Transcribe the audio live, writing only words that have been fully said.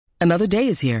Another day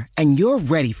is here, and you're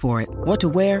ready for it. What to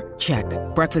wear? Check.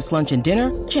 Breakfast, lunch, and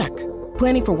dinner? Check.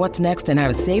 Planning for what's next and how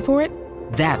to save for it?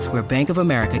 That's where Bank of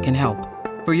America can help.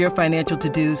 For your financial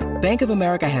to-dos, Bank of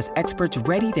America has experts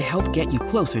ready to help get you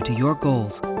closer to your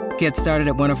goals. Get started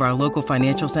at one of our local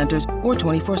financial centers or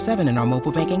 24/7 in our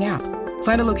mobile banking app.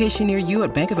 Find a location near you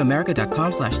at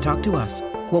bankofamerica.com/talktous.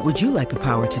 What would you like the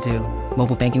power to do?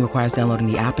 Mobile banking requires downloading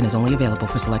the app and is only available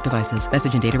for select devices.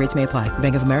 Message and data rates may apply.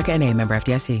 Bank of America N.A., member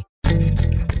FDIC.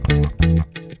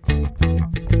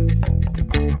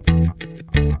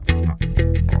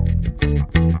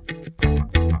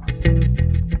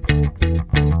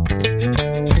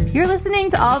 You're listening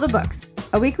to All the Books,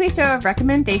 a weekly show of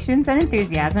recommendations and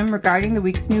enthusiasm regarding the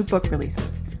week's new book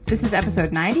releases. This is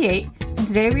episode 98, and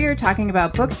today we are talking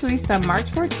about books released on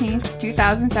March 14th,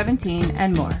 2017,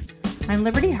 and more. I'm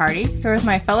Liberty Hardy, here with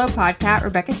my fellow podcat,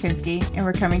 Rebecca Shinsky, and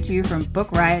we're coming to you from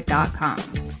BookRiot.com.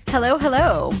 Hello,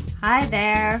 hello. Hi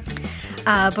there.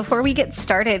 Before we get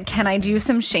started, can I do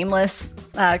some shameless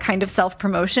kind of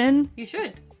self-promotion? You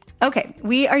should. Okay,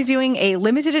 we are doing a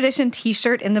limited edition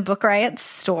t-shirt in the Book Riot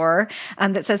store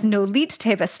that says Nolit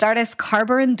te bastardes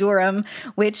carborundurum,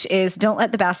 which is don't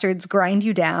let the bastards grind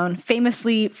you down,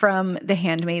 famously from The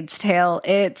Handmaid's Tale.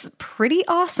 It's pretty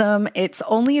awesome. It's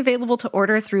only available to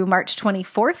order through March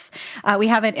 24th. We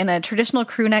have it in a traditional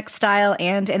crew neck style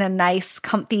and in a nice,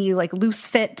 comfy, like loose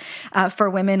fit for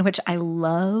women, which I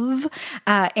love.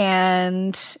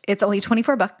 And it's only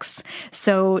 $24.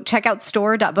 So check out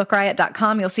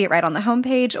store.bookriot.com. You'll see it right on the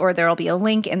homepage, or there'll be a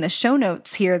link in the show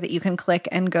notes here that you can click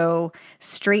and go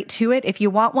straight to it. If you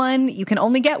want one, you can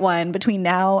only get one between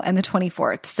now and the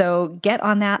 24th. So get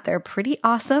on that. They're pretty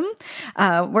awesome.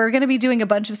 We're going to be doing a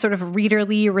bunch of sort of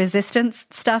readerly resistance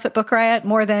stuff at Book Riot,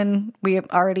 more than we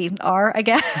already are, I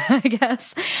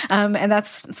guess. And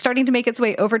that's starting to make its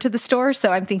way over to the store.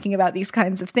 So I'm thinking about these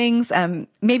kinds of things.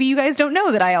 Maybe you guys don't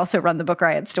know that I also run the Book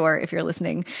Riot store if you're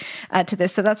listening to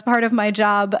this. So that's part of my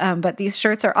job. But these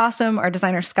shirts are awesome. Our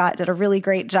designer Scott did a really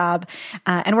great job.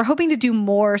 And we're hoping to do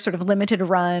more sort of limited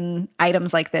run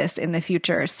items like this in the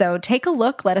future. So take a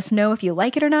look. Let us know if you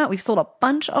like it or not. We've sold a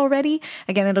bunch already.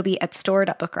 Again, it'll be at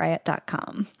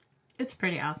store.bookriot.com. It's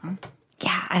pretty awesome.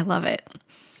 Yeah, I love it.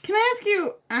 Can I ask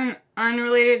you an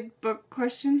unrelated book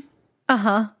question?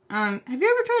 Uh-huh. Have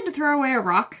you ever tried to throw away a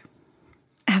rock?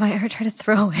 Have I ever tried to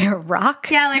throw away a rock?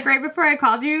 Yeah, like right before I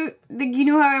called you, you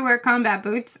know how I wear combat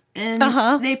boots, and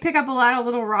they pick up a lot of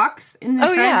little rocks in the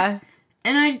treads. Yeah.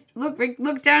 And I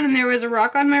looked down, and there was a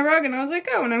rock on my rug, and I was like,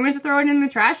 oh, and I went to throw it in the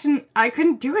trash, and I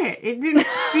couldn't do it. It didn't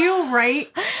feel right.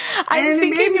 And it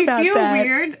made me feel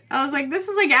weird. I was like, this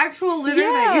is like actual litter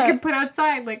that you can put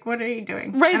outside. Like, what are you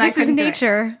doing? Right, and this is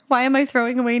nature. Why am I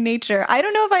throwing away nature? I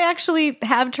don't know if I actually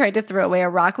have tried to throw away a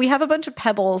rock. We have a bunch of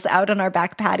pebbles out on our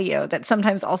back patio that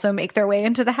sometimes also make their way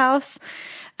into the house.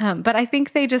 But I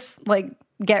think they just like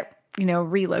get,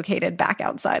 relocated back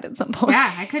outside at some point.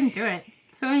 Yeah, I couldn't do it.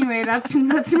 So anyway, that's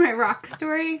my rock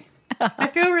story. I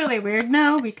feel really weird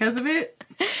now because of it.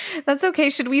 That's okay.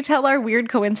 Should we tell our weird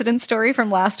coincidence story from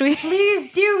last week?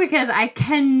 Please do, because I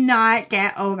cannot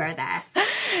get over this.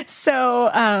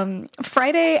 So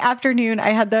Friday afternoon, I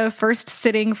had the first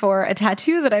sitting for a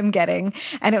tattoo that I'm getting,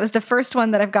 and it was the first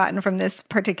one that I've gotten from this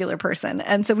particular person.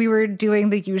 And so we were doing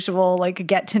the usual like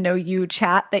get to know you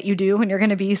chat that you do when you're going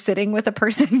to be sitting with a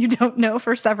person you don't know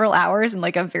for several hours in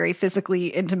like a very physically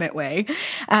intimate way.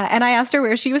 And I asked her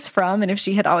where she was from and if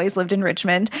she had always lived in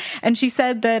Richmond. And she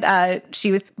said that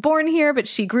she was born here, but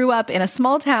she grew up in a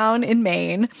small town in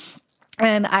Maine.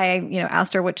 And I,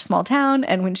 asked her which small town.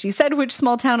 And when she said which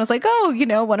small town, I was like,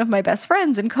 oh, one of my best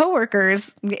friends and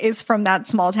coworkers is from that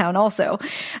small town also.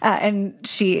 And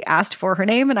she asked for her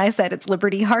name and I said, it's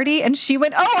Liberty Hardy. And she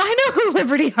went, oh, I know who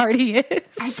Liberty Hardy is.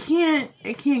 I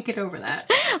can't get over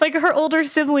that. Like her older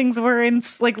siblings were in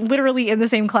like literally in the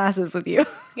same classes with you.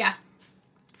 Yeah.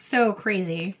 So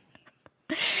crazy.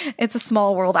 It's a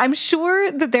small world. I'm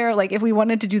sure that there, like, if we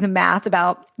wanted to do the math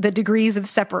about the degrees of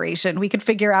separation, we could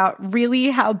figure out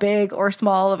really how big or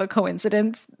small of a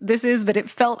coincidence this is. But it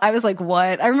felt, I was like,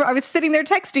 what? I remember I was sitting there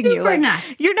texting you, like,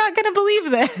 you're not going to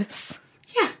believe this.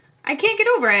 Yeah, I can't get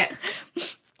over it.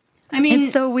 I mean,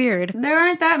 it's so weird. There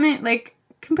aren't that many, like,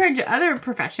 compared to other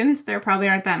professions, there probably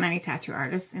aren't that many tattoo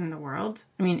artists in the world.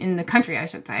 I mean, in the country, I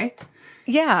should say.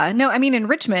 Yeah, no, I mean, in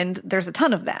Richmond, there's a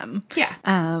ton of them. Yeah.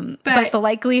 But the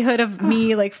likelihood of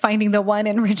me, like, finding the one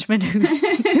in Richmond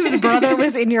whose brother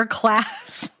was in your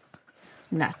class.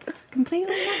 Nuts.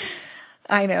 Completely nuts.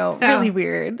 I know. Really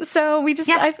weird. So we just,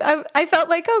 I felt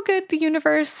like, oh, good, the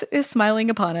universe is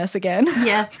smiling upon us again.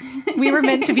 Yes. We were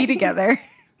meant to be together.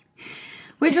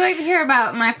 Would you like to hear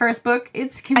about my first book?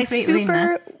 It's completely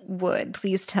nuts. Would.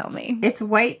 Please tell me. It's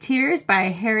White Tears by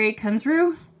Harry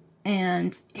Kunzru,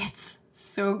 and it's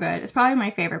so good. It's probably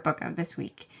my favorite book of this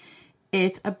week.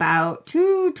 It's about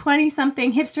two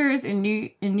 20-something hipsters in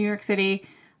New York City.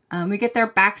 We get their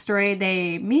backstory.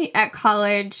 They meet at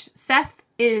college. Seth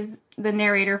is the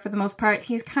narrator for the most part.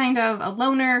 He's kind of a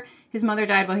loner. His mother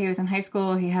died while he was in high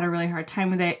school. He had a really hard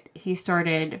time with it. He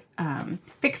started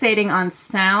fixating on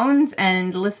sounds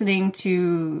and listening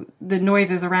to the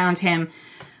noises around him.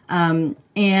 And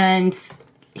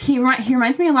he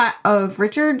reminds me a lot of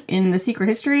Richard in The Secret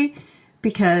History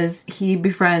because he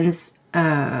befriends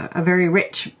a very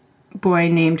rich boy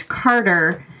named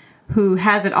Carter who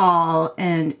has it all.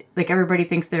 And like everybody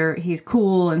thinks he's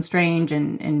cool and strange.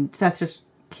 And Seth just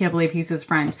can't believe he's his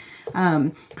friend.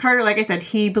 Carter, like I said,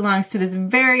 he belongs to this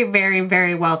very, very,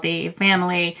 very wealthy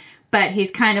family, but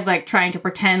he's kind of like trying to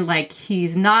pretend like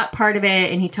he's not part of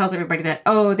it. And he tells everybody that,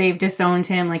 they've disowned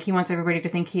him. Like he wants everybody to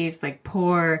think he's like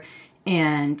poor,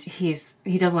 and he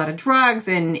does a lot of drugs,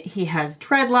 and he has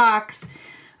dreadlocks.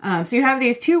 So you have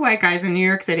these two white guys in New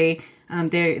York City.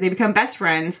 They become best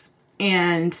friends,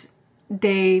 and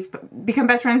they become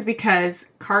best friends because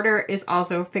Carter is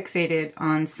also fixated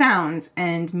on sounds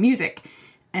and music.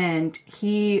 And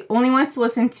he only wants to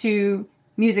listen to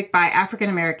music by African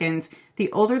Americans.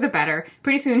 The older, the better.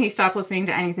 Pretty soon he stopped listening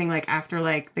to anything like after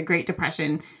like the Great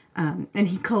Depression. And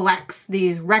he collects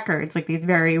these records, like these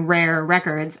very rare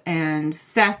records. And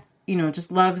Seth,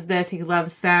 just loves this. He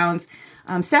loves sounds.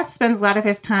 Seth spends a lot of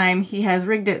his time. He has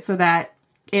rigged it so that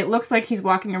it looks like he's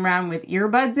walking around with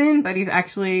earbuds in, but he's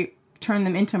actually turned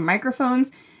them into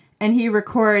microphones. And he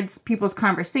records people's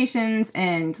conversations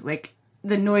and like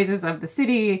the noises of the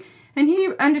city. And he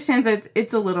understands that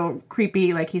it's a little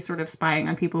creepy, like he's sort of spying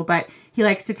on people, but he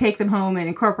likes to take them home and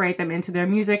incorporate them into their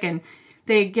music. And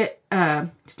they get a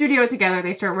studio together.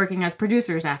 They start working as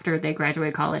producers after they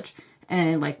graduate college.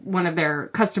 And like one of their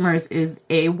customers is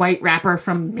a white rapper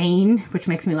from Maine, which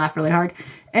makes me laugh really hard.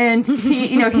 And he,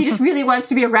 he just really wants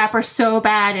to be a rapper so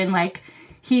bad. And like,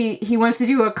 he wants to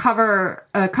do a cover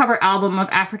album of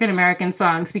African American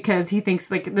songs because he thinks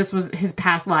like this was his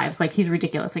past lives. Like he's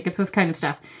ridiculous. Like it's this kind of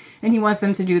stuff. And he wants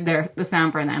them to do the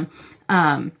sound for them.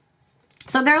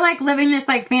 So they're like living this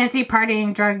like fancy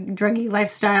partying druggy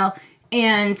lifestyle.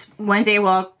 And one day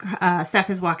while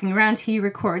Seth is walking around, he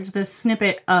records this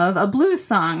snippet of a blues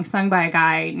song sung by a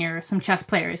guy near some chess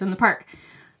players in the park.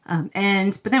 But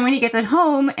then when he gets at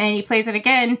home and he plays it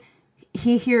again,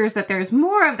 he hears that there's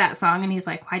more of that song, and he's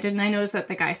like, why didn't I notice that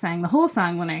the guy sang the whole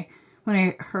song when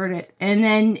I heard it? And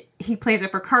then he plays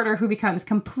it for Carter, who becomes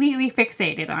completely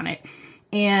fixated on it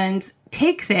and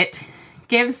takes it,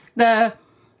 gives the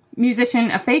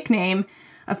musician a fake name,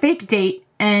 a fake date,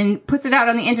 and puts it out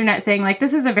on the internet saying, like,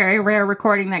 this is a very rare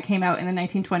recording that came out in the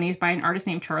 1920s by an artist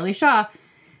named Charlie Shaw.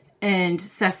 And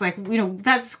Seth's like,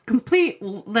 that's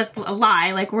a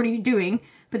lie. Like, what are you doing?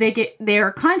 But they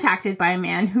are contacted by a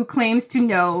man who claims to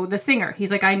know the singer.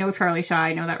 He's like, I know Charlie Shaw,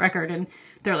 I know that record. And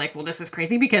they're like, well, this is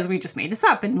crazy because we just made this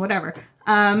up and whatever.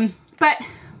 But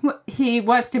he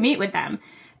wants to meet with them.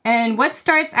 And what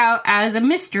starts out as a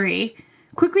mystery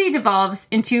quickly devolves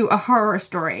into a horror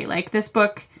story. Like, this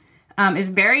book is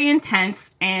very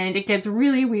intense, and it gets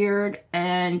really weird,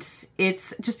 and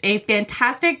it's just a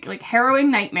fantastic, like,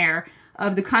 harrowing nightmare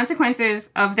of the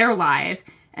consequences of their lies.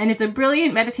 And it's a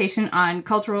brilliant meditation on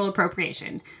cultural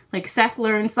appropriation. Like, Seth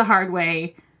learns the hard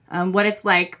way what it's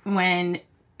like when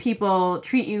people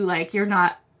treat you like you're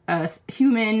not a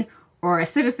human or a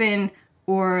citizen,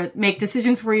 or make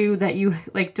decisions for you that you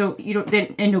like don't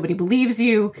and nobody believes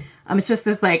you. It's just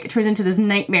this, like, it turns into this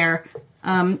nightmare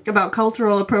about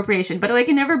cultural appropriation. But like,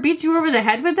 it never beats you over the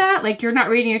head with that. Like, you're not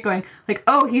reading it going like,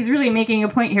 oh, he's really making a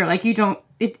point here. Like, you don't.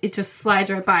 It just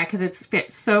slides right by because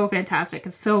it's so fantastic.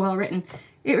 It's so well written.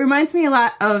 It reminds me a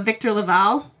lot of Victor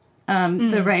LaValle,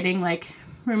 the writing, like,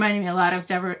 reminding me a lot of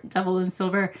Devil in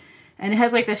Silver. And it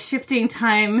has, like, this shifting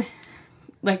time,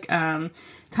 like,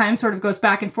 time sort of goes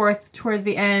back and forth towards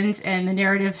the end, and the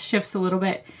narrative shifts a little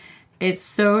bit. It's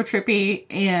so trippy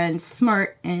and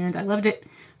smart, and I loved it.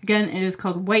 Again, it is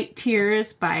called White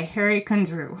Tears by Harry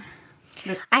Kunzru.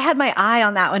 I had my eye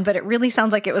on that one, but it really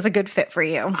sounds like it was a good fit for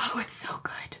you. Oh, it's so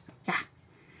good.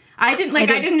 I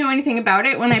didn't know anything about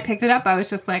it when I picked it up. I was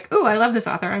just like, ooh, I love this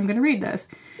author. I'm going to read this.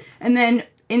 And then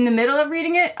in the middle of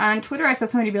reading it on Twitter, I saw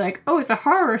somebody be like, oh, it's a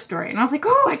horror story. And I was like,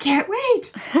 oh, I can't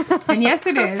wait. And yes,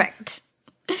 it is. Perfect.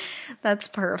 That's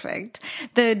perfect.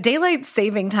 The daylight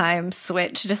saving time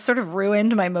switch just sort of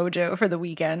ruined my mojo for the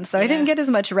weekend. So I didn't get as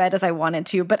much read as I wanted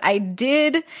to, but I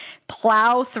did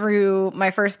plow through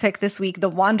my first pick this week, The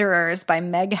Wanderers by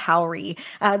Meg Howry.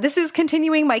 This is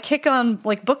continuing my kick on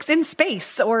like books in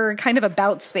space, or kind of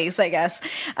about space, I guess.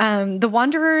 The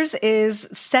Wanderers is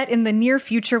set in the near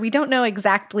future. We don't know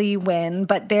exactly when,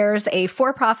 but there's a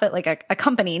for-profit, like a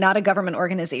company, not a government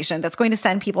organization, that's going to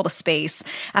send people to space.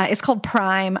 It's called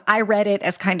Prime. I read it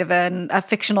as kind of a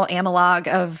fictional analog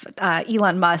of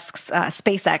Elon Musk's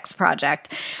SpaceX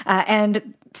project.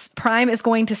 And Prime is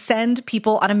going to send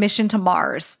people on a mission to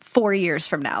Mars 4 years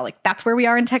from now. Like, that's where we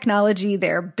are in technology.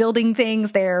 They're building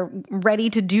things. They're ready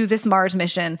to do this Mars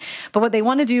mission. But what they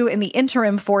want to do in the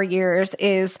interim 4 years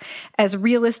is as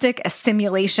realistic a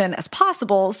simulation as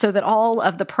possible, so that all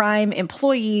of the Prime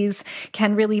employees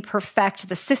can really perfect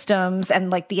the systems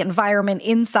and like the environment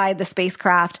inside the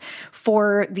spacecraft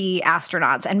for the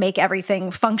astronauts, and make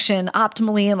everything function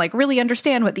optimally, and like really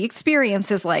understand what the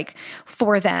experience is like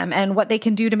for them and what they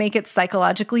can do to make it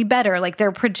psychologically better. Like,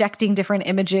 they're projecting different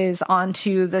images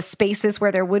onto the spaces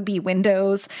where there would be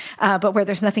windows, but where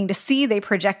there's nothing to see, they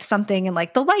project something, and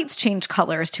like the lights change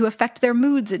colors to affect their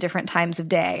moods at different times of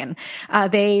day.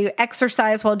 And they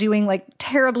exercise while doing like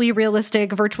terribly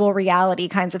realistic virtual reality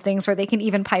kinds of things, where they can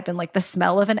even pipe in like the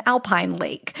smell of an alpine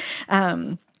lake.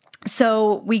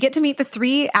 So we get to meet the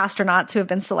 3 astronauts who have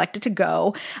been selected to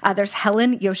go. There's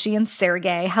Helen, Yoshi, and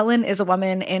Sergei. Helen is a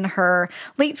woman in her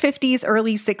late 50s,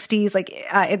 early 60s. Like,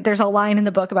 there's a line in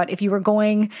the book about if you were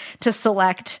going to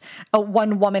select a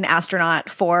one-woman astronaut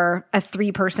for a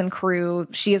 3-person crew,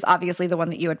 she is obviously the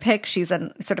one that you would pick. She's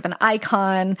sort of an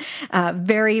icon,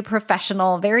 very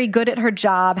professional, very good at her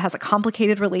job, has a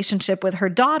complicated relationship with her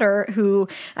daughter, who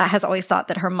has always thought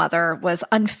that her mother was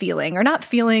unfeeling or not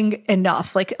feeling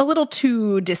enough, like a little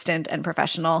too distant and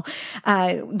professional.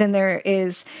 Then there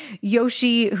is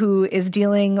Yoshi, who is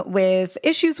dealing with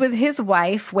issues with his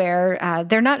wife, where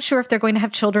they're not sure if they're going to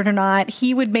have children or not.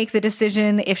 He would make the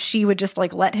decision if she would just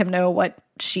like let him know what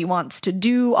she wants to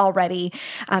do already.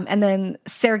 And then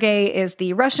Sergei is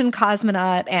the Russian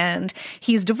cosmonaut, and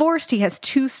he's divorced. He has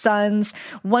 2 sons.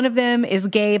 One of them is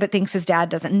gay, but thinks his dad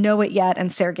doesn't know it yet.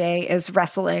 And Sergei is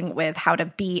wrestling with how to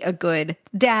be a good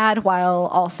dad while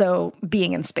also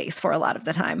being in space for a lot of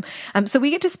the time. So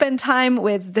we get to spend time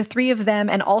with the 3 of them,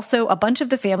 and also a bunch of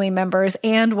the family members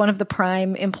and one of the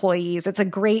Prime employees. It's a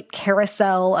great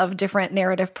carousel of different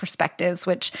narrative perspectives,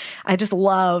 which I just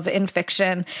love in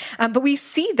fiction. But we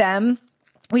see the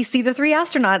 3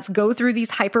 astronauts go through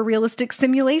these hyper-realistic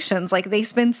simulations. Like, they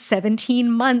spend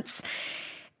 17 months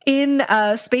in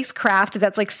a spacecraft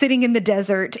that's like sitting in the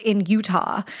desert in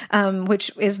Utah,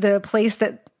 which is the place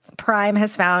that Prime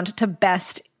has found to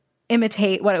best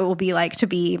imitate what it will be like to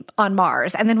be on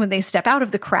Mars. And then when they step out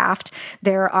of the craft,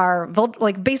 there are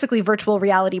like basically virtual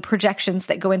reality projections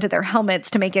that go into their helmets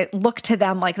to make it look to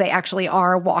them like they actually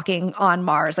are walking on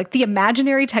Mars. Like, the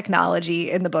imaginary technology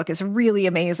in the book is really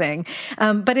amazing.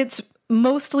 But it's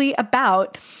mostly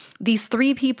about these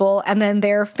 3 people and then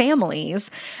their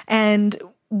families, and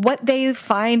what they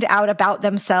find out about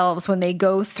themselves when they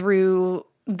go through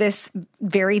this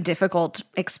very difficult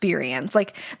experience.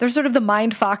 Like, there's sort of the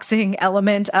mind-foxing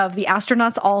element of the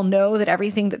astronauts all know that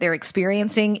everything that they're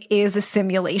experiencing is a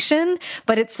simulation,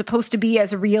 but it's supposed to be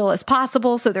as real as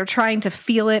possible. So they're trying to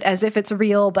feel it as if it's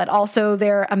real, but also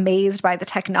they're amazed by the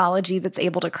technology that's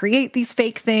able to create these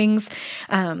fake things.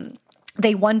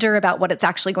 They wonder about what it's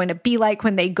actually going to be like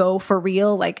when they go for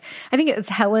real. Like, I think it's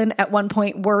Helen at one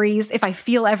point worries, if I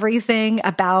feel everything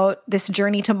about this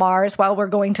journey to Mars while we're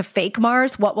going to fake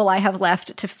Mars, what will I have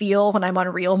left to feel when I'm on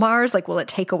real Mars? Like, will it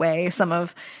take away some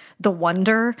of the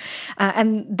wonder?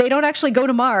 And they don't actually go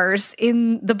to Mars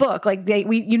in the book. Like,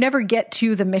 you never get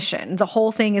to the mission. The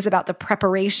whole thing is about the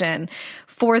preparation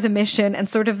for the mission and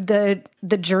sort of the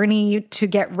journey to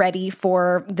get ready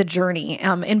for the journey,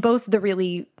 in both the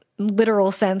really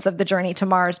literal sense of the journey to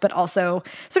Mars, but also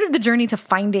sort of the journey to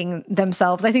finding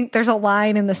themselves. I think there's a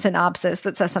line in the synopsis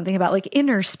that says something about like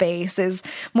inner space is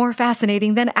more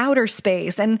fascinating than outer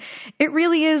space. And it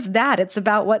really is that. It's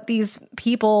about what these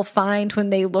people find when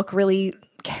they look really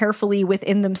carefully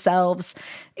within themselves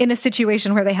in a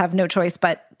situation where they have no choice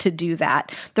but to do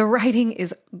that. The writing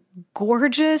is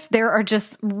gorgeous. There are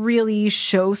just really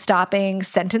show-stopping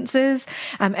sentences,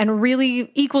 and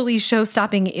really equally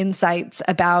show-stopping insights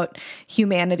about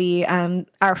humanity,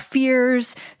 our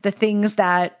fears, the things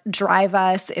that drive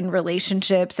us in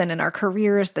relationships and in our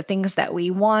careers, the things that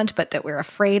we want but that we're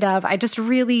afraid of. I just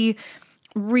really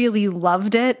Really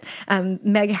loved it.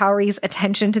 Meg Howry's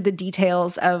attention to the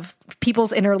details of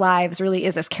people's inner lives really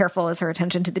is as careful as her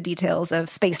attention to the details of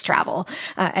space travel.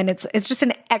 And it's just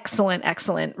an excellent,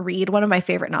 excellent read. One of my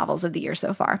favorite novels of the year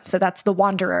so far. So that's The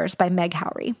Wanderers by Meg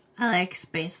Howry. I like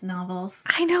space novels.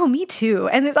 I know, me too.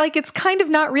 And it's kind of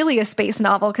not really a space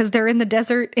novel because they're in the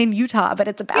desert in Utah, but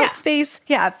it's about space.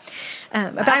 Yeah.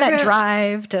 About that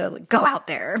drive to go out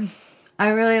there. I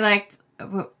really liked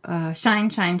Shine,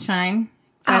 Shine, Shine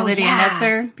by Lydia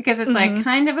Netzer, because it's like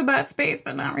kind of about space,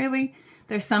 but not really.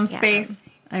 There's some space.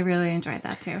 I really enjoyed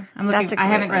that too. I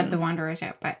haven't read The Wanderers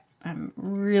yet, but I'm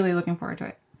really looking forward to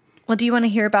it. Well, do you want to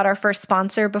hear about our first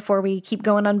sponsor before we keep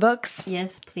going on books?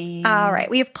 Yes, please. All right.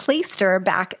 We have Playster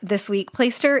back this week.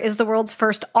 Playster is the world's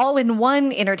first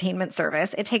all-in-one entertainment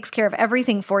service. It takes care of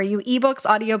everything for you: ebooks,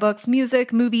 audiobooks,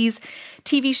 music, movies,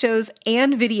 TV shows,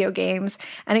 and video games.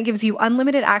 And it gives you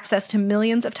unlimited access to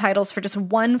millions of titles for just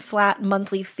one flat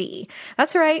monthly fee.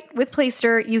 That's right. With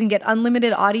Playster, you can get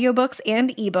unlimited audiobooks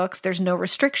and ebooks. There's no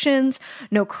restrictions,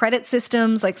 no credit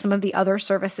systems like some of the other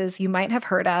services you might have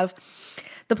heard of.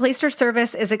 The Playster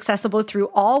service is accessible through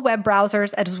all web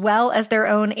browsers as well as their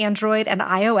own Android and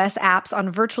iOS apps on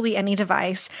virtually any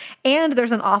device. And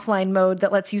there's an offline mode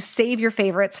that lets you save your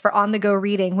favorites for on-the-go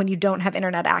reading when you don't have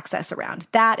internet access around.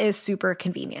 That is super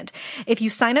convenient. If you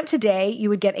sign up today, you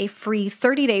would get a free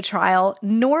 30-day trial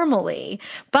normally.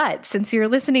 But since you're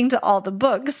listening to all the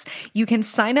books, you can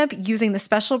sign up using the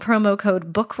special promo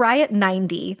code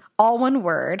BookRiot90, all one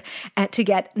word, to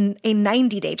get a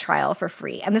 90-day trial for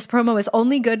free. And this promo is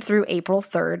only good through April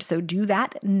 3rd, so do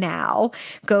that now.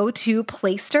 Go to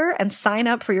Playster and sign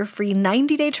up for your free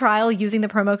 90-day trial using the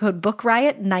promo code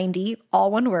BookRiot90, all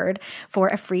one word, for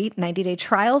a free 90-day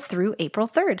trial through April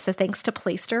 3rd. So thanks to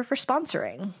Playster for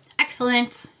sponsoring.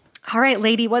 Excellent. All right,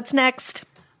 lady, what's next?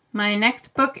 My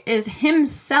next book is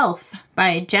Himself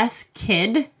by Jess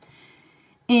Kidd.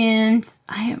 And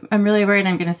I'm really worried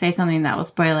I'm going to say something that will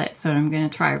spoil it, so I'm going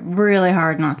to try really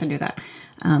hard not to do that.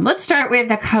 Let's start with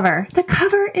the cover. The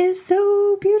cover is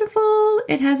so beautiful.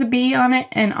 It has a bee on it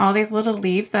and all these little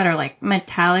leaves that are like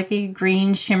metallic-y,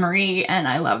 green, shimmery, and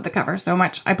I love the cover so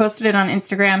much. I posted it on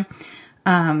Instagram.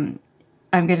 I'm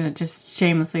going to just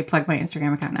shamelessly plug my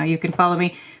Instagram account now. You can follow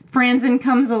me. Franzen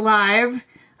Comes Alive.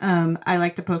 I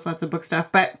like to post lots of book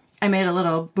stuff, but I made a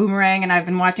little boomerang and I've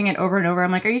been watching it over and over.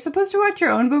 I'm like, are you supposed to watch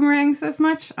your own boomerangs this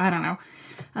much? I don't know.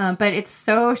 But it's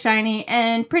so shiny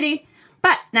and pretty.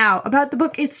 But now, about the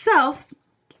book itself,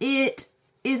 it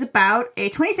is about a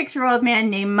 26-year-old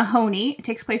man named Mahoney. It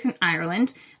takes place in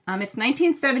Ireland. It's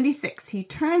 1976. He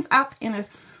turns up in a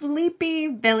sleepy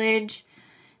village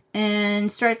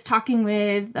and starts talking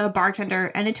with a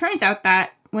bartender. And it turns out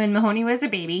that when Mahoney was a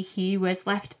baby, he was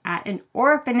left at an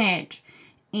orphanage.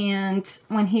 And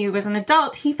when he was an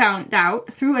adult, he found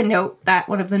out through a note that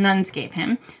one of the nuns gave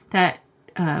him that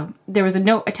there was a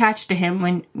note attached to him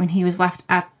when he was left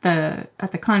at the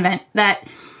convent that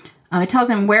it tells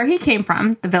him where he came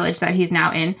from, the village that he's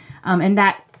now in, and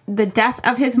that the death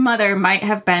of his mother might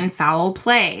have been foul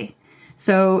play.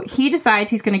 So he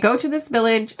decides he's going to go to this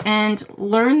village and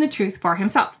learn the truth for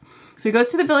himself. So he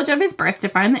goes to the village of his birth to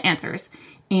find the answers,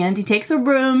 and he takes a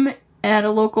room at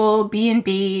a local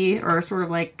B&B, or sort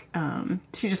of like,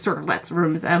 she just sort of lets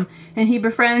rooms, and he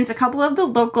befriends a couple of the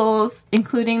locals,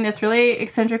 including this really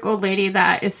eccentric old lady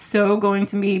that is so going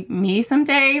to be me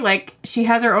someday. Like, she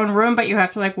has her own room, but you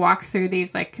have to, like, walk through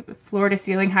these, like,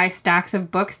 floor-to-ceiling high stacks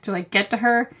of books to, like, get to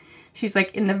her. She's,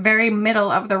 like, in the very middle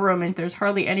of the room, and there's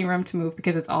hardly any room to move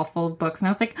because it's all full of books. And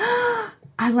I was like, oh,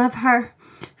 I love her.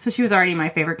 So she was already my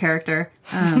favorite character.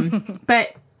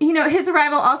 But you know, his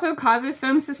arrival also causes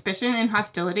some suspicion and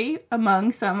hostility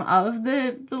among some of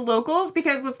the locals,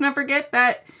 because let's not forget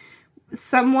that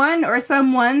someone or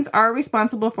someones are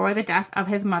responsible for the death of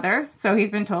his mother, so he's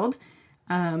been told.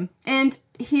 But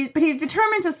he's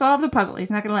determined to solve the puzzle. He's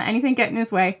not going to let anything get in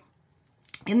his way.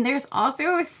 And there's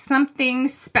also something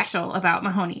special about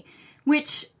Mahoney,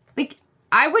 which, like,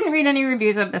 I wouldn't read any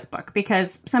reviews of this book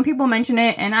because some people mention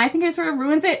it and I think it sort of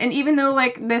ruins it. And even though,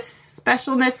 like, this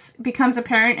specialness becomes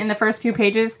apparent in the first few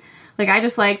pages, like, I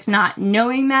just liked not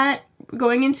knowing that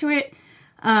going into it.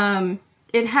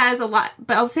 It has a lot,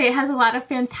 but I'll say it has a lot of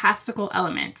fantastical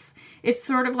elements. It's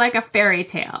sort of like a fairy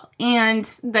tale. And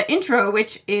the intro,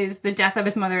 which is the death of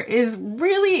his mother, is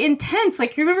really intense.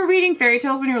 Like, you remember reading fairy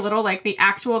tales when you were little, like the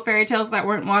actual fairy tales that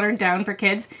weren't watered down for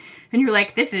kids? And you're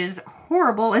like, this is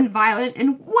horrible and violent,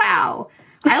 and wow,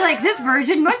 I like this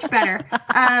version much better.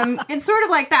 It's sort of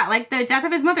like that. Like, the death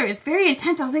of his mother is very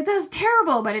intense. I was like, that's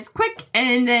terrible, but it's quick.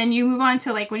 And then you move on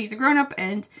to, like, when he's a grown-up,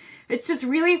 and it's just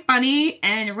really funny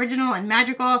and original and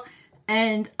magical.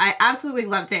 and I absolutely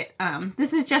loved it.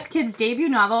 This is Just Kid's debut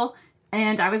novel,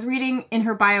 and I was reading in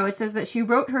her bio, it says that she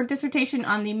wrote her dissertation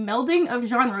on the melding of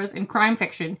genres in crime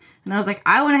fiction, and I was like,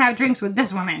 I want to have drinks with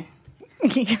this woman.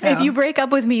 If you break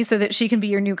up with me so that she can be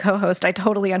your new co-host, I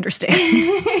totally understand.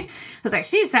 I was like,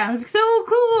 she sounds so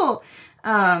cool.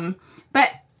 But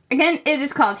again, it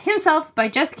is called Himself by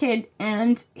Just Kid,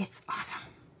 and it's awesome.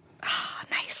 Oh,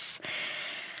 nice.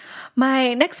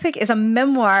 My next pick is a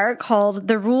memoir called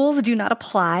The Rules Do Not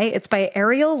Apply. It's by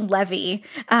Ariel Levy.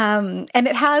 And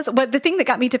it has, the thing that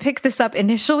got me to pick this up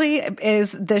initially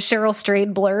is the Cheryl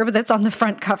Strayed blurb that's on the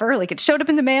front cover. Like, it showed up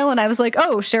in the mail and I was like,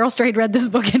 oh, Cheryl Strayed read this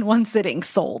book in one sitting,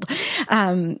 sold.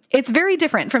 It's very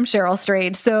different from Cheryl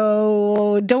Strayed,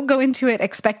 so don't go into it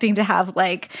expecting to have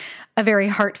like a very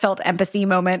heartfelt empathy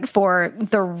moment for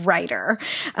the writer.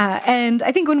 And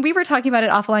I think when we were talking about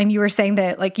it offline, you were saying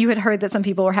that like you had heard that some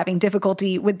people were having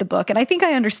difficulty with the book. And I think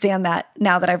I understand that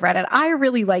now that I've read it. I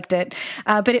really liked it.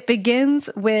 But it begins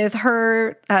with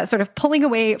her sort of pulling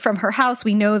away from her house.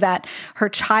 We know that her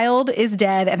child is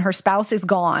dead and her spouse is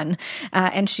gone.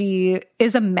 And she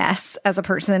is a mess, as a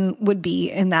person would be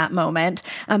in that moment.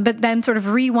 But then sort of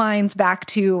rewinds back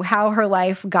to how her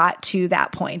life got to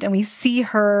that point. And we see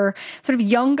her sort of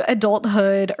young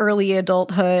adulthood, early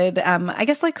adulthood, I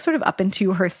guess like sort of up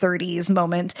into her 30s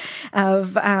moment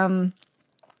of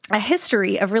a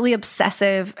history of really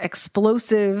obsessive,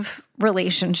 explosive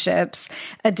relationships,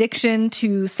 addiction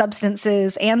to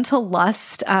substances and to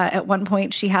lust. At one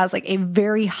point, she has like a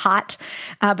very hot,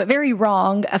 but very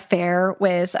wrong affair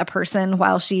with a person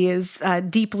while she is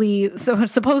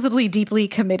supposedly deeply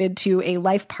committed to a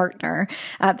life partner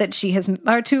that she has,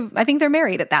 or to, I think they're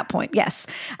married at that point. Yes.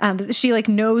 She like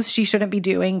knows she shouldn't be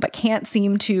doing, but can't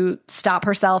seem to stop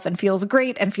herself and feels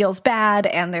great and feels bad.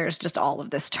 And there's just all of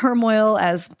this turmoil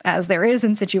as there is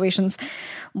in situations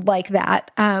like that.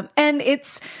 And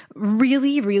it's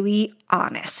really, really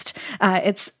honest.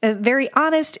 It's very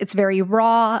honest. It's very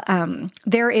raw.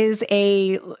 There is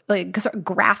a like sort of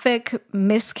graphic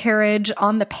miscarriage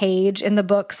on the page in the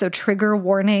book. So trigger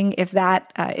warning if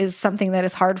that is something that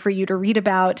is hard for you to read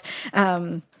about.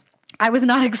 I was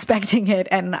not expecting it,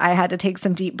 and I had to take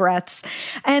some deep breaths.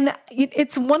 And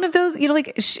it's one of those,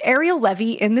 like Ariel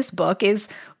Levy in this book is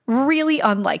really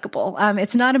unlikable.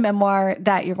 It's not a memoir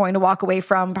that you're going to walk away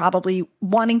from probably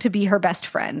wanting to be her best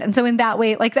friend. And so in that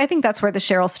way, like, I think that's where the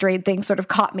Cheryl Strayed thing sort of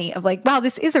caught me of like, wow,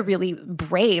 this is a really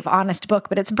brave, honest book,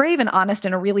 but it's brave and honest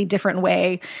in a really different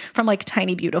way from like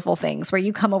Tiny Beautiful Things, where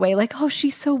you come away like, oh,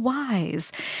 she's so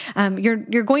wise.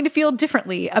 You're going to feel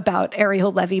differently about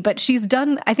Ariel Levy, but she's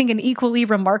done, I think, an equally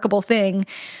remarkable thing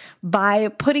by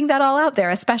putting that all out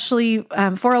there, especially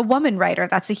for a woman writer.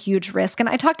 That's a huge risk. And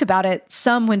I talked about it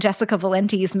some when Jessica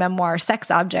Valenti's memoir,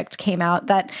 Sex Object, came out,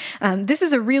 that this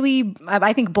is a really,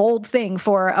 I think, bold thing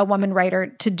for a woman writer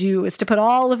to do, is to put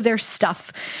all of their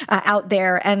stuff out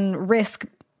there and risk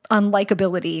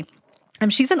unlikability.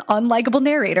 She's an unlikable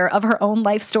narrator of her own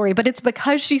life story, but it's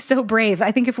because she's so brave.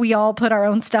 I think if we all put our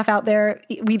own stuff out there,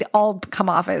 we'd all come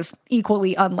off as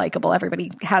equally unlikable.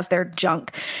 Everybody has their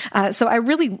junk. So I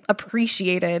really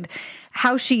appreciated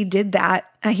how she did that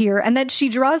here, and that she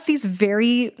draws these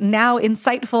very now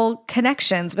insightful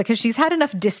connections because she's had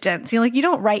enough distance. You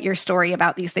don't write your story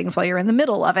about these things while you're in the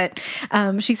middle of it.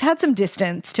 She's had some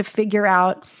distance to figure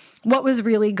out what was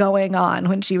really going on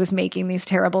when she was making these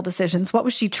terrible decisions. What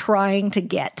was she trying to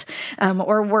get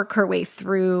or work her way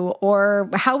through? Or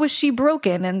how was she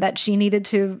broken and that she needed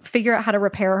to figure out how to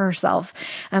repair herself?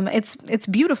 It's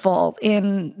beautiful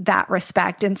in that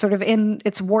respect, and sort of in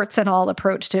its warts and all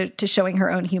approach to showing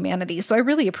her own humanity. So I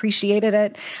really appreciated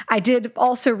it. I did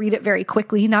also read it very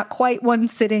quickly, not quite one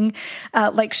sitting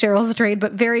like Cheryl Strayed,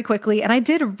 but very quickly. And I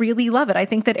did really love it. I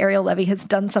think that Ariel Levy has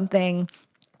done something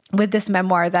with this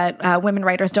memoir that women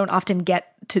writers don't often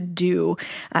get to do,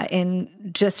 in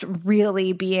just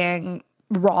really being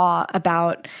raw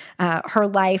about her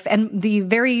life and the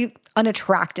very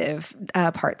unattractive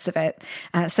parts of it.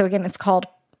 So again, it's called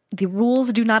The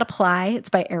Rules Do Not Apply. It's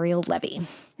by Ariel Levy.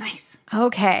 Nice.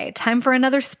 Okay, time for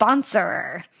another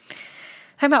sponsor.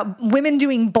 Talking about women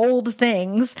doing bold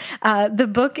things. The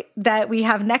book that we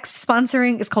have next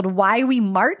sponsoring is called Why We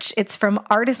March. It's from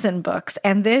Artisan Books.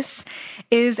 And this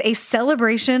is a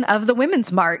celebration of the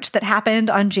Women's March that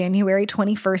happened on January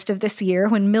 21st of this year,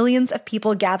 when millions of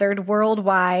people gathered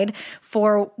worldwide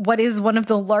for what is one of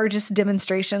the largest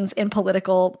demonstrations in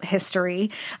political history,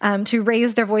 to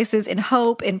raise their voices in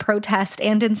hope, in protest,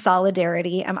 and in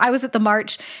solidarity. I was at the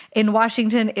march in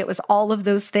Washington. It was all of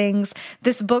those things.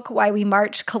 This book, Why We March,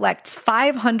 March collects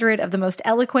 500 of the most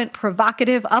eloquent,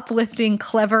 provocative, uplifting,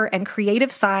 clever, and creative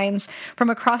signs from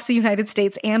across the United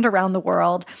States and around the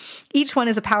world. Each one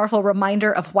is a powerful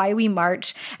reminder of why we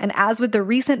march, and as with the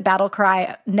recent battle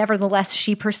cry, "Nevertheless,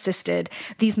 she persisted,"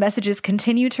 these messages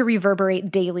continue to reverberate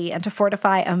daily and to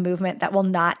fortify a movement that will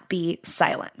not be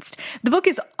silenced. The book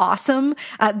is awesome.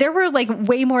 There were like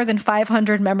way more than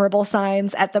 500 memorable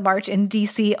signs at the march in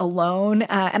DC alone.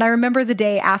 And I remember the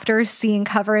day after seeing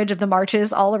coverage of the marches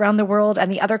all around the world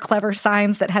and the other clever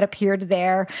signs that had appeared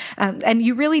there. And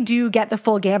you really do get the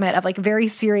full gamut of like very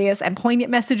serious and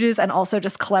poignant messages and also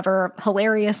just clever,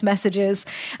 hilarious messages.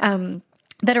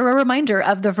 That are a reminder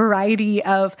of the variety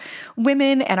of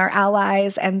women and our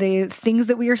allies and the things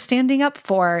that we are standing up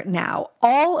for now.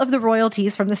 All of the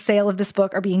royalties from the sale of this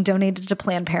book are being donated to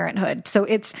Planned Parenthood. So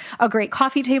it's a great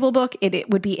coffee table book. It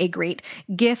would be a great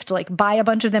gift. Like buy a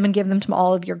bunch of them and give them to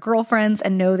all of your girlfriends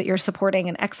and know that you're supporting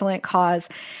an excellent cause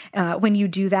when you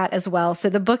do that as well. So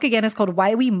the book again is called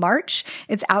Why We March.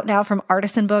 It's out now from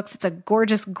Artisan Books. It's a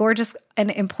gorgeous, gorgeous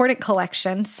and important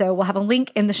collection. So we'll have a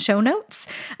link in the show notes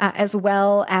as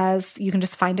well as you can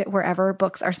just find it wherever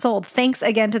books are sold. Thanks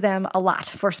again to them a lot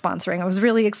for sponsoring. I was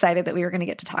really excited that we were going to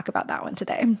get to talk about that one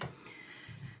today.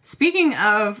 Speaking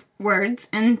of words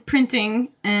and printing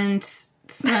and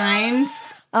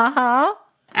signs. I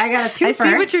got a twofer.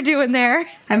 I see what you're doing there.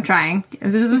 I'm trying.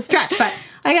 This is a stretch, but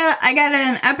I got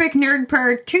an epic nerd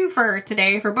per twofer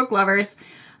today for book lovers.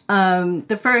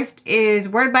 The first is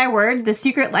Word by Word, The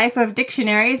Secret Life of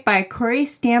Dictionaries by Corey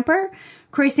Stamper.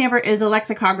 Corey Stamper is a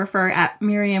lexicographer at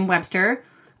Merriam-Webster,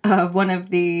 one of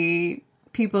the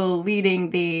people leading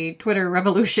the Twitter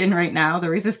revolution right now, the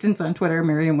resistance on Twitter,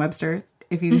 Merriam-Webster.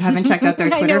 If you haven't checked out their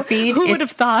Twitter feed. Who would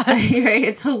have thought? Right,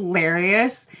 it's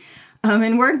hilarious.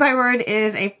 And Word by Word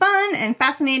is a fun and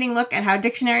fascinating look at how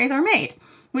dictionaries are made,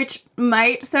 which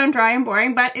might sound dry and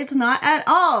boring, but it's not at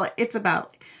all. It's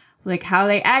about like how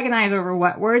they agonize over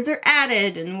what words are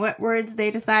added and what words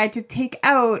they decide to take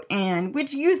out and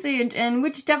which usage and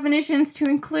which definitions to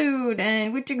include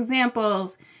and which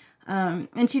examples.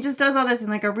 And she just does all this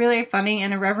in like a really funny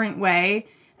and irreverent way.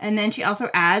 And then she also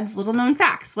adds little known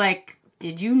facts like,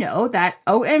 did you know that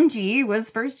OMG was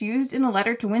first used in a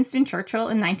letter to Winston Churchill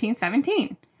in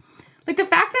 1917? Like the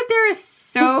fact that there is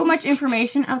so much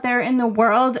information out there in the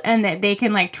world and that they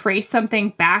can like trace something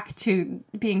back to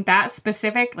being that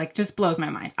specific, like just blows my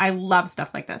mind. I love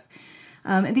stuff like this.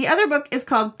 The other book is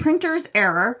called Printer's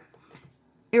Error.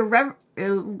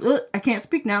 I can't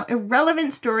speak now.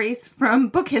 Irrelevant Stories from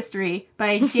Book History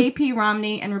by J.P.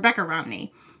 Romney and Rebecca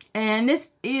Romney. And this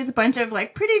is a bunch of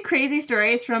like pretty crazy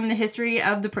stories from the history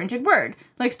of the printed word.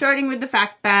 Like starting with the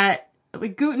fact that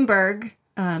like Gutenberg,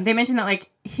 they mentioned that like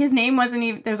his name wasn't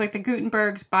even, there's like the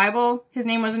Gutenberg's Bible, his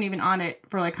name wasn't even on it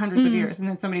for like hundreds of years. And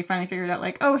then somebody finally figured out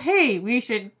like, oh, hey, we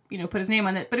should, put his name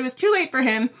on it. But it was too late for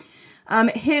him.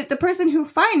 The person who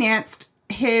financed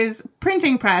his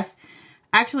printing press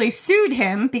actually sued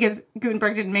him because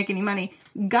Gutenberg didn't make any money,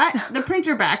 got the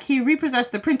printer back. He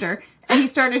repossessed the printer and he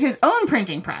started his own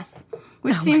printing press,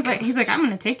 which seems like, he's like, I'm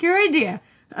going to take your idea.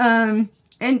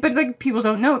 But like people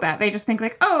don't know that. They just think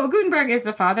like, oh, Gutenberg is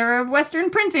the father of Western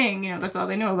printing. That's all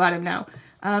they know about him now.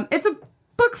 It's a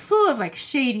book full of like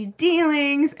shady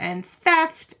dealings and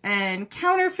theft and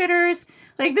counterfeiters.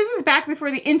 Like this is back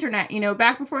before the internet,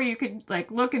 back before you could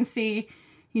like look and see,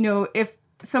 if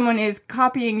someone is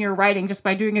copying your writing just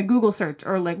by doing a Google search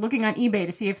or like looking on eBay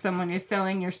to see if someone is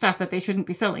selling your stuff that they shouldn't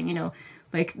be selling,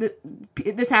 like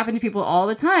this happened to people all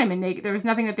the time and there was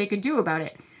nothing that they could do about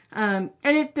it.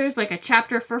 There's like a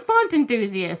chapter for font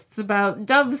enthusiasts about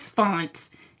Dove's font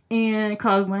and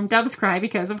called When Doves Cry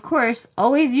because of course,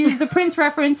 always use the Prince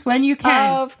reference when you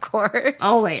can. Of course.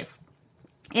 Always.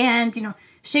 And,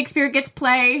 Shakespeare gets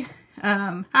play.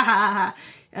 Like all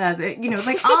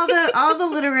the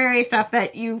literary stuff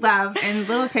that you love and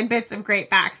little tidbits of great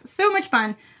facts. So much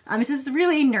fun. It's just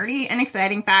really nerdy and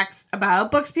exciting facts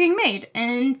about books being made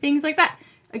and things like that.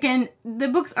 Again, the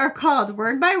books are called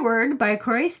Word by Word by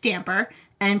Corey Stamper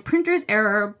and Printer's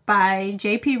Error by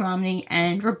J.P. Romney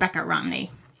and Rebecca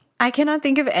Romney. I cannot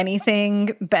think of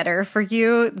anything better for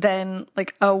you than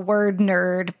like a word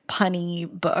nerd punny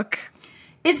book.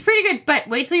 It's pretty good, but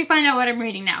wait till you find out what I'm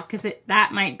reading now because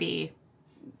that might be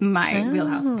my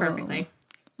wheelhouse perfectly.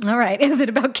 All right. Is it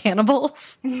about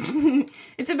cannibals?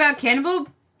 It's about cannibals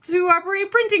who operate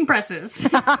printing presses.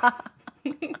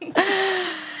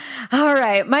 All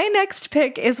right. My next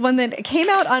pick is one that came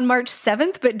out on March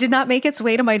 7th, but did not make its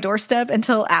way to my doorstep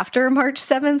until after March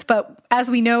 7th. But as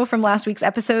we know from last week's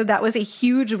episode, that was a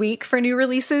huge week for new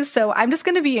releases. So I'm just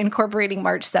going to be incorporating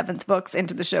March 7th books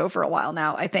into the show for a while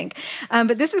now, I think.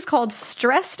 But this is called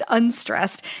Stressed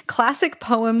Unstressed, Classic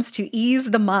Poems to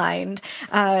Ease the Mind.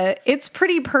 It's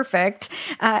pretty perfect.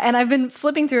 And I've been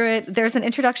flipping through it. There's an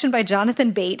introduction by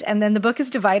Jonathan Bate, and then the book is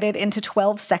divided into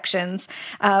 12 sections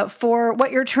for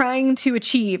what you're trying to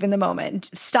achieve in the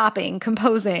moment: stopping,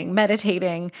 composing,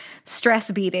 meditating, stress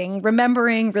beating,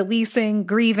 remembering, releasing,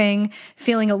 grieving,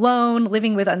 feeling alone,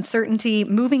 living with uncertainty,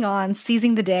 moving on,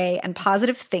 seizing the day, and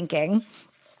positive thinking.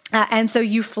 And so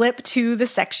you flip to the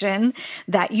section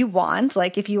that you want.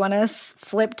 Like if you want to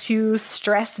flip to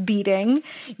stress beating,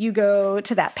 you go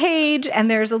to that page, and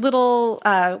there's a little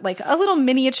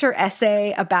miniature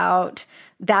essay about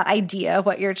that idea,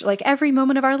 what you're like, every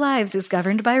moment of our lives is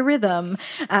governed by rhythm.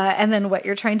 And then what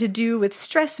you're trying to do with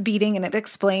stress beating, and it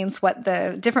explains what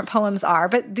the different poems are.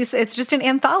 But it's just an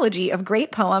anthology of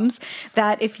great poems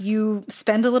that if you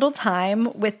spend a little time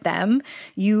with them,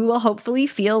 you will hopefully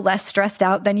feel less stressed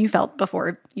out than you felt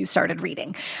before you started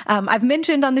reading. I've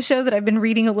mentioned on the show that I've been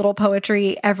reading a little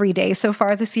poetry every day so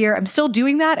far this year. I'm still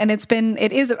doing that, and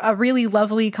it is a really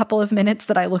lovely couple of minutes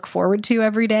that I look forward to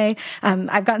every day.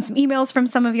 I've gotten some emails from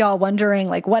some of y'all wondering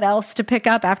like what else to pick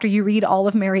up after you read all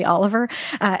of Mary Oliver.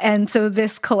 And so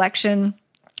this collection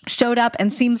showed up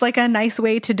and seems like a nice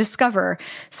way to discover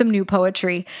some new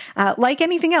poetry. Like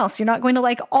anything else, you're not going to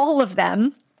like all of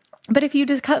them. But if you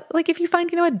just if you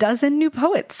find, a dozen new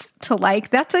poets to like,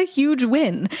 that's a huge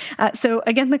win. So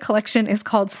again, the collection is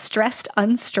called Stressed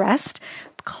Unstressed,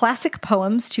 Classic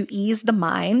Poems to Ease the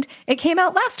Mind. It came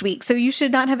out last week, so you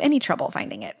should not have any trouble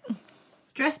finding it.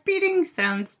 Stress beating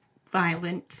sounds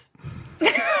violent.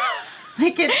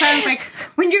 Like it sounds like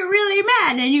when you're really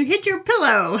mad and you hit your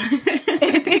pillow.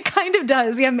 It kind of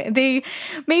does. Yeah, they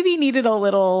maybe needed a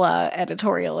little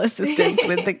editorial assistance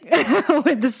with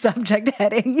the subject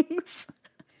headings.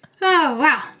 Oh,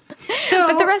 wow.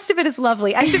 But the rest of it is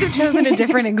lovely. I should have chosen a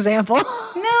different example. No,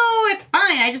 it's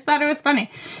fine. I just thought it was funny.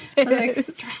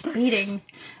 Stress beating.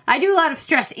 I do a lot of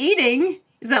stress eating.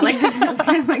 Is that like this? It's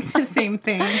kind of like the same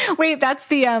thing. Wait, that's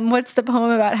the what's the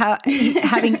poem about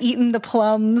having eaten the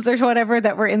plums or whatever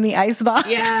that were in the icebox?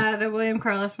 Yeah, the William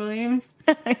Carlos Williams.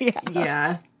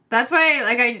 Yeah. That's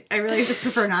why I really just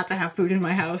prefer not to have food in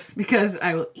my house because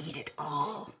I will eat it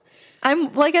all.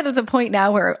 I'm like at the point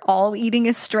now where all eating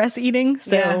is stress eating.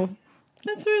 So yeah.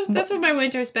 That's what my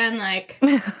winter's been like.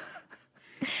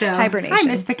 So hibernation. I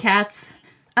miss the cats.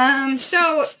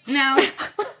 So now,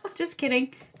 just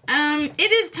kidding.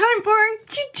 It is time for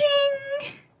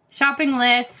cha-ching! Shopping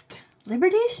list.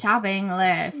 Liberty's shopping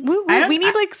list. We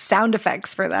need like sound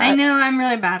effects for that. I know, I'm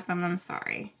really bad at them. I'm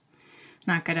sorry.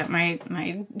 Not good at my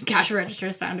cash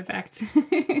register sound effects. No,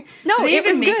 do they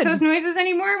even make good. those noises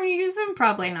anymore when you use them?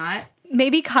 Probably not.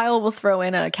 Maybe Kyle will throw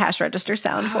in a cash register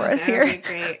sound for us here. That would be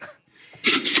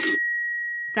great.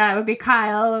 That would be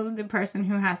Kyle, the person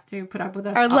who has to put up with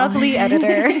us. Our lovely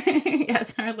editor.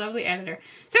 Yes, our lovely editor.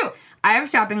 So, I have a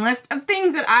shopping list of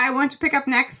things that I want to pick up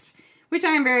next, which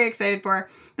I am very excited for.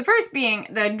 The first being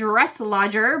The Dress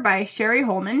Lodger by Sherry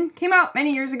Holman. Came out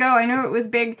many years ago. I know it was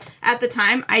big at the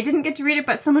time. I didn't get to read it,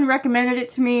 but someone recommended it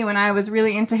to me when I was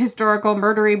really into historical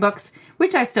murdery books,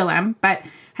 which I still am, but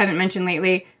haven't mentioned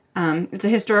lately. It's a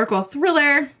historical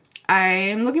thriller. I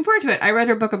am looking forward to it. I read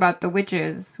her book about the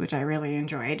witches, which I really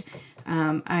enjoyed.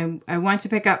 I want to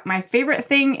pick up My Favorite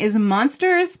Thing is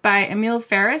Monsters by Emile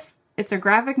Ferris. It's a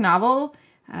graphic novel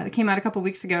that came out a couple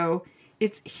weeks ago.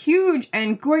 It's huge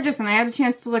and gorgeous, and I had a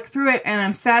chance to look through it, and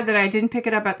I'm sad that I didn't pick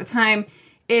it up at the time.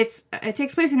 It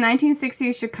takes place in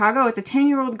 1960s Chicago. It's a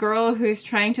 10-year-old girl who's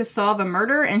trying to solve a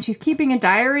murder, and she's keeping a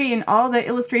diary, and all the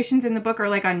illustrations in the book are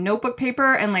like on notebook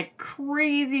paper and like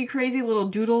crazy, crazy little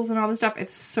doodles and all this stuff.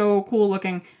 It's so cool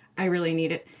looking. I really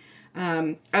need it.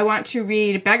 I want to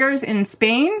read Beggars in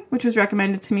Spain, which was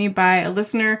recommended to me by a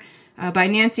listener, by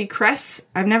Nancy Kress.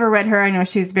 I've never read her. I know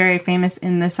she's very famous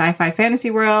in the sci-fi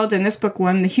fantasy world, and this book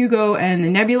won the Hugo and the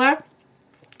Nebula.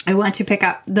 I want to pick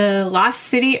up The Lost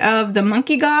City of the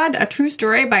Monkey God, a true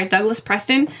story by Douglas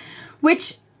Preston,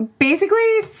 which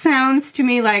basically sounds to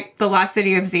me like The Lost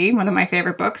City of Z, one of my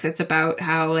favorite books. It's about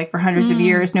how, like, for hundreds of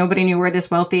years, nobody knew where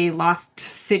this wealthy lost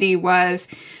city was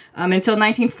until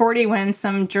 1940 when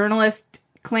some journalist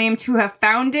claimed to have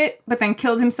found it, but then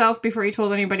killed himself before he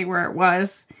told anybody where it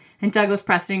was. And Douglas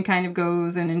Preston kind of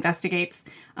goes and investigates.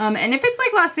 And if it's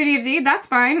like Lost City of Z, that's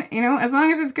fine. You know, as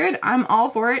long as it's good, I'm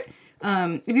all for it.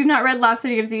 If you've not read Lost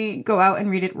City of Z, go out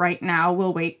and read it right now.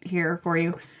 We'll wait here for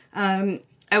you.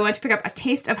 I want to pick up A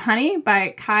Taste of Honey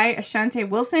by Kai Ashante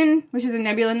Wilson, which is a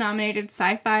Nebula-nominated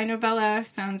sci-fi novella.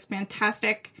 Sounds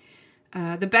fantastic.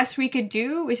 The Best We Could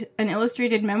Do, which is an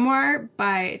illustrated memoir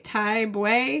by Tai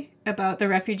Bui about the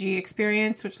refugee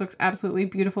experience, which looks absolutely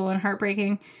beautiful and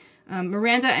heartbreaking.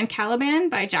 Miranda and Caliban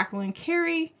by Jacqueline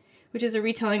Carey, which is a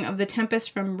retelling of The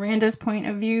Tempest from Miranda's point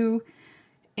of view.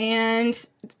 And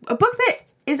a book that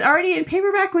is already in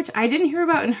paperback, which I didn't hear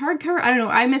about in hardcover. I don't know.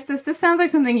 I missed this. This sounds like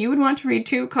something you would want to read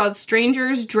too, called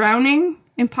Strangers Drowning,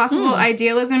 Impossible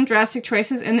Idealism, Drastic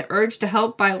Choices, and the Urge to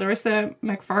Help by Larissa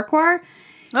McFarquhar.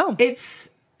 Oh. It's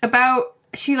about,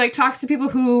 she talks to people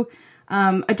who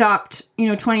adopt,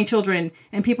 20 children,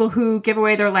 and people who give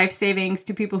away their life savings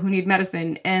to people who need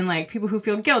medicine, and people who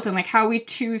feel guilt, and how we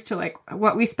choose to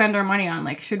what we spend our money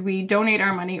on. Should we donate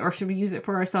our money or should we use it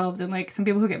for ourselves? And some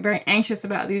people who get very anxious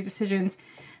about these decisions,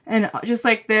 and just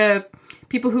the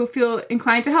people who feel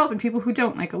inclined to help and people who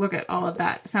don't. Look at all of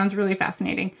that. Sounds really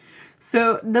fascinating.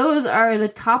 So those are the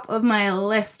top of my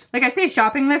list. I say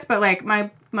shopping list, but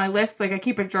my list, I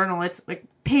keep a journal. It's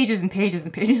pages and pages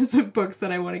and pages of books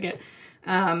that I want to get.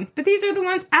 But these are the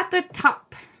ones at the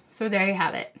top. So there you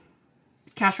have it.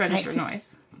 Cash register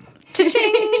noise.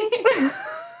 Cha-ching!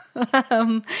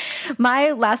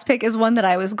 My last pick is one that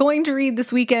I was going to read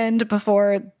this weekend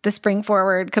before the Spring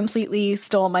Forward completely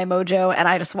stole my mojo, and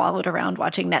I just wallowed around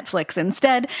watching Netflix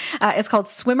instead. It's called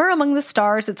Swimmer Among the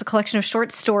Stars. It's a collection of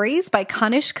short stories by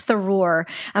Kanishk Tharoor.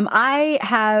 I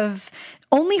have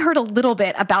only heard a little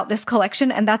bit about this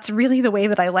collection, and that's really the way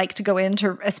that I like to go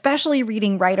into, especially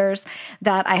reading writers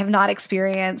that I have not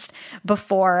experienced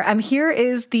before. Here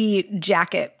is the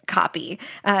jacket copy.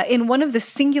 In one of the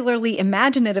singularly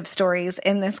imaginative stories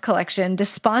in this collection,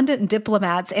 despondent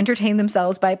diplomats entertain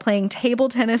themselves by playing table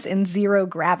tennis in zero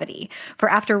gravity. For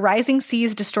after rising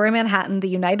seas destroy Manhattan, the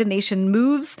United Nations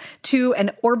moves to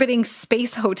an orbiting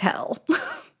space hotel.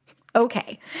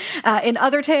 Okay. In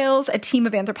other tales, a team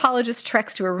of anthropologists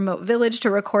treks to a remote village to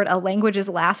record a language's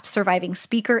last surviving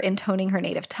speaker intoning her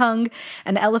native tongue.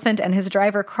 An elephant and his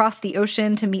driver cross the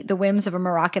ocean to meet the whims of a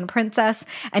Moroccan princess,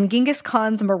 and Genghis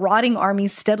Khan's marauding army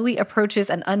steadily approaches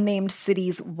an unnamed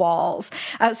city's walls.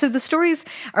 So the stories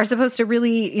are supposed to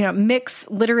really, mix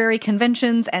literary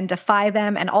conventions and defy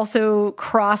them, and also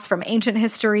cross from ancient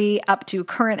history up to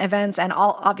current events, and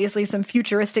all obviously some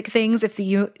futuristic things if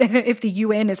the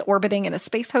UN is orbiting in a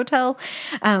space hotel,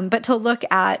 but to look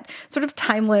at sort of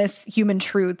timeless human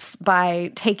truths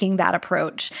by taking that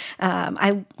approach.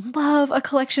 I love a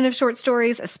collection of short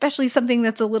stories, especially something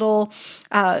that's a little,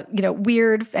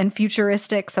 weird and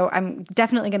futuristic. So I'm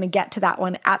definitely going to get to that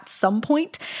one at some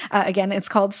point. Again, it's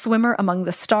called Swimmer Among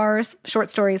the Stars,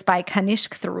 short stories by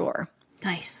Kanishk Tharoor.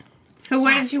 Nice. So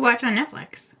what did you watch on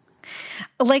Netflix?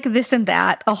 This and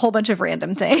that, a whole bunch of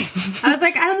random things. I was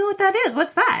I don't know what that is.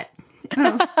 What's that?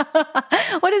 Oh.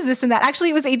 What is this and that?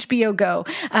 Actually, it was HBO Go.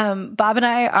 Bob and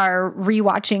I are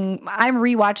rewatching. I'm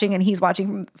rewatching, and he's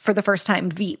watching for the first time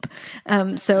Veep.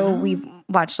 We've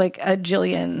watched a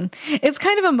jillion. It's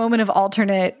kind of a moment of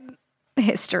alternate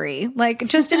history.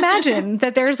 Just imagine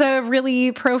that there's a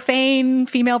really profane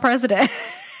female president.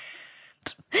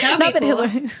 Not that cool.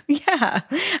 Hillary. Yeah,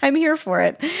 I'm here for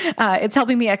it. It's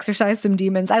helping me exercise some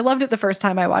demons. I loved it the first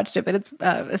time I watched it, but it's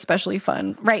especially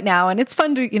fun right now. And it's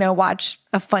fun to, watch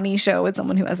a funny show with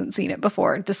someone who hasn't seen it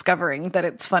before, discovering that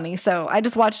it's funny. So I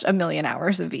just watched 1,000,000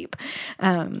 hours of Veep.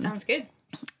 Sounds good.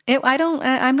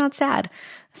 I'm not sad.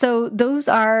 So those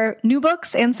are new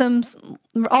books and some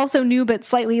also new but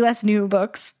slightly less new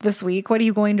books this week. What are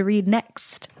you going to read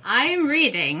next? I'm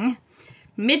reading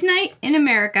Midnight in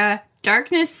America,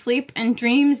 Darkness, Sleep, and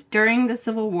Dreams During the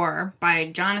Civil War by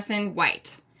Jonathan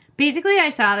White. Basically, I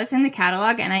saw this in the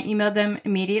catalog, and I emailed them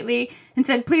immediately and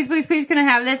said, please, please, please, can I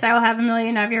have this? I will have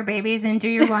 1,000,000 of your babies and do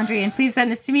your laundry, and please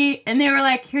send this to me. And they were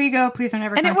like, here you go. Please don't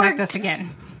ever contact us again.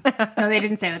 No, they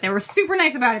didn't say that. They were super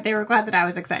nice about it. They were glad that I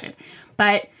was excited.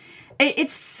 But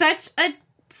it's such a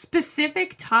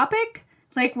specific topic,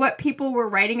 what people were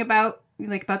writing about,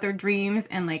 about their dreams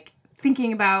and,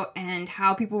 thinking about, and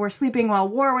how people were sleeping while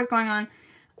war was going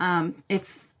on.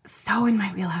 It's so in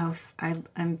my wheelhouse.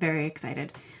 I'm very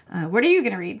excited. What are you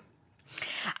going to read?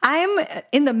 I'm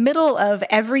in the middle of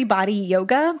Everybody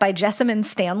Yoga by Jessamine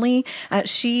Stanley.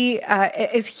 She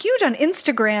is huge on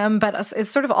Instagram, but it's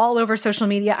sort of all over social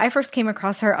media. I first came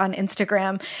across her on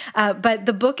Instagram, but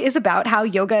the book is about how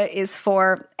yoga is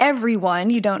for everyone.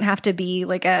 You don't have to be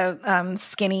a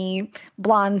skinny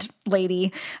blonde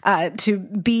lady to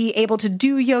be able to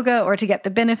do yoga or to get the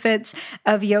benefits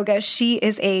of yoga. She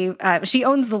is she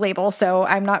owns the label, so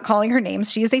I'm not calling her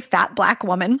names. She is a fat Black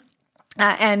woman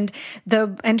And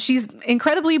she's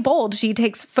incredibly bold. She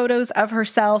takes photos of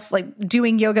herself like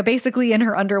doing yoga basically in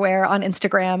her underwear on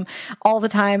Instagram all the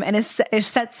time, and it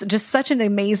sets just such an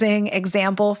amazing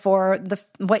example for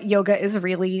what yoga is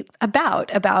really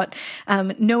about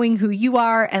knowing who you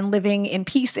are and living in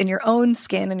peace in your own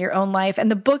skin and your own life.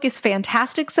 And the book is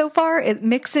fantastic so far. It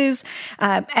mixes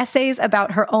essays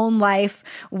about her own life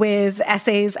with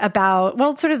essays about,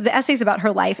 sort of the essays about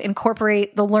her life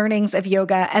incorporate the learnings of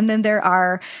yoga, and then there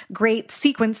are great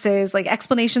sequences, like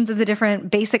explanations of the different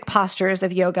basic postures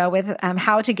of yoga with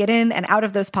how to get in and out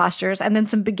of those postures, and then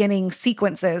some beginning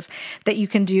sequences that you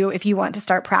can do if you want to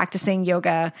start practicing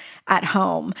yoga at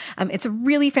home. It's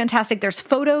really fantastic. There's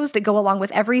photos that go along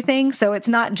with everything. So it's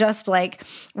not just like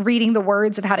reading the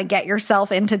words of how to get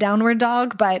yourself into downward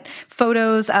dog, but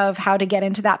photos of how to get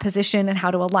into that position and how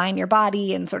to align your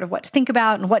body and sort of what to think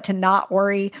about and what to not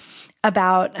worry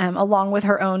about, along with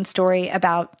her own story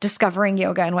about discovering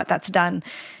yoga and what that's done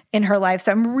in her life.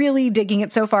 So I'm really digging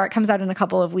it so far. It comes out in a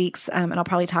couple of weeks, and I'll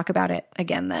probably talk about it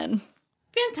again then.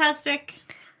 Fantastic.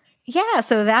 Yeah,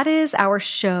 so that is our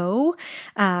show.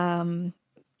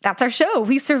 That's our show.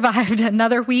 We survived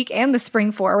another week and the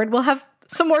spring forward. We'll have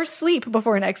some more sleep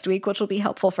before next week, which will be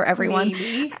helpful for everyone.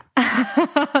 Maybe.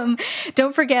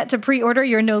 Don't forget to pre-order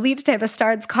your Nolit te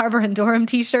Bastards Carver and Durham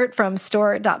t-shirt from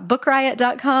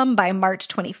store.bookriot.com by March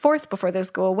 24th before those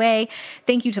go away.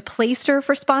 Thank you to Playster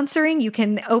for sponsoring. You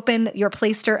can open your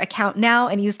Playster account now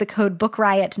and use the code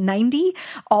BookRiot90,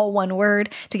 all one word,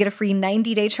 to get a free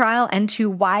 90-day trial, and to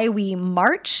Why We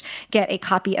March, get a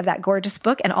copy of that gorgeous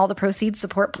book, and all the proceeds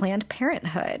support Planned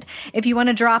Parenthood. If you want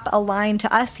to drop a line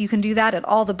to us, you can do that at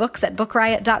all the books at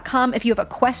bookriot.com. If you have a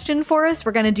question for us,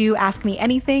 we're going to do Ask Me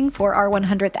Anything for our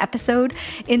 100th episode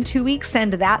in 2 weeks.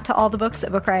 Send that to all the books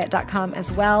at bookriot.com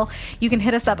as well. You can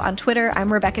hit us up on Twitter.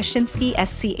 I'm Rebecca Schinsky,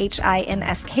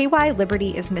 SCHINSKY.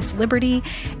 Liberty is Miss Liberty.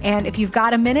 And if you've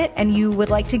got a minute and you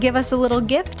would like to give us a little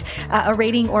gift, a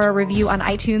rating or a review on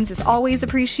iTunes is always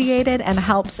appreciated and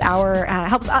helps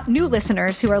new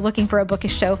listeners who are looking for a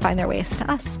bookish show find their ways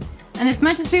to us. And as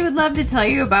much as we would love to tell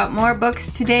you about more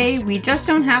books today, we just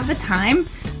don't have the time.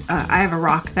 I have a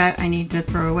rock that I need to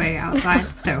throw away outside.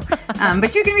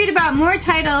 But you can read about more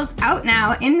titles out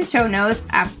now in the show notes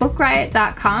at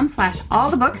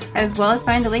bookriot.com/allthebooks, as well as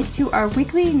find a link to our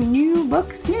weekly new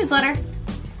books newsletter.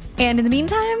 And in the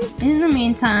meantime,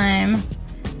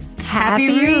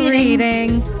 happy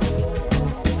reading.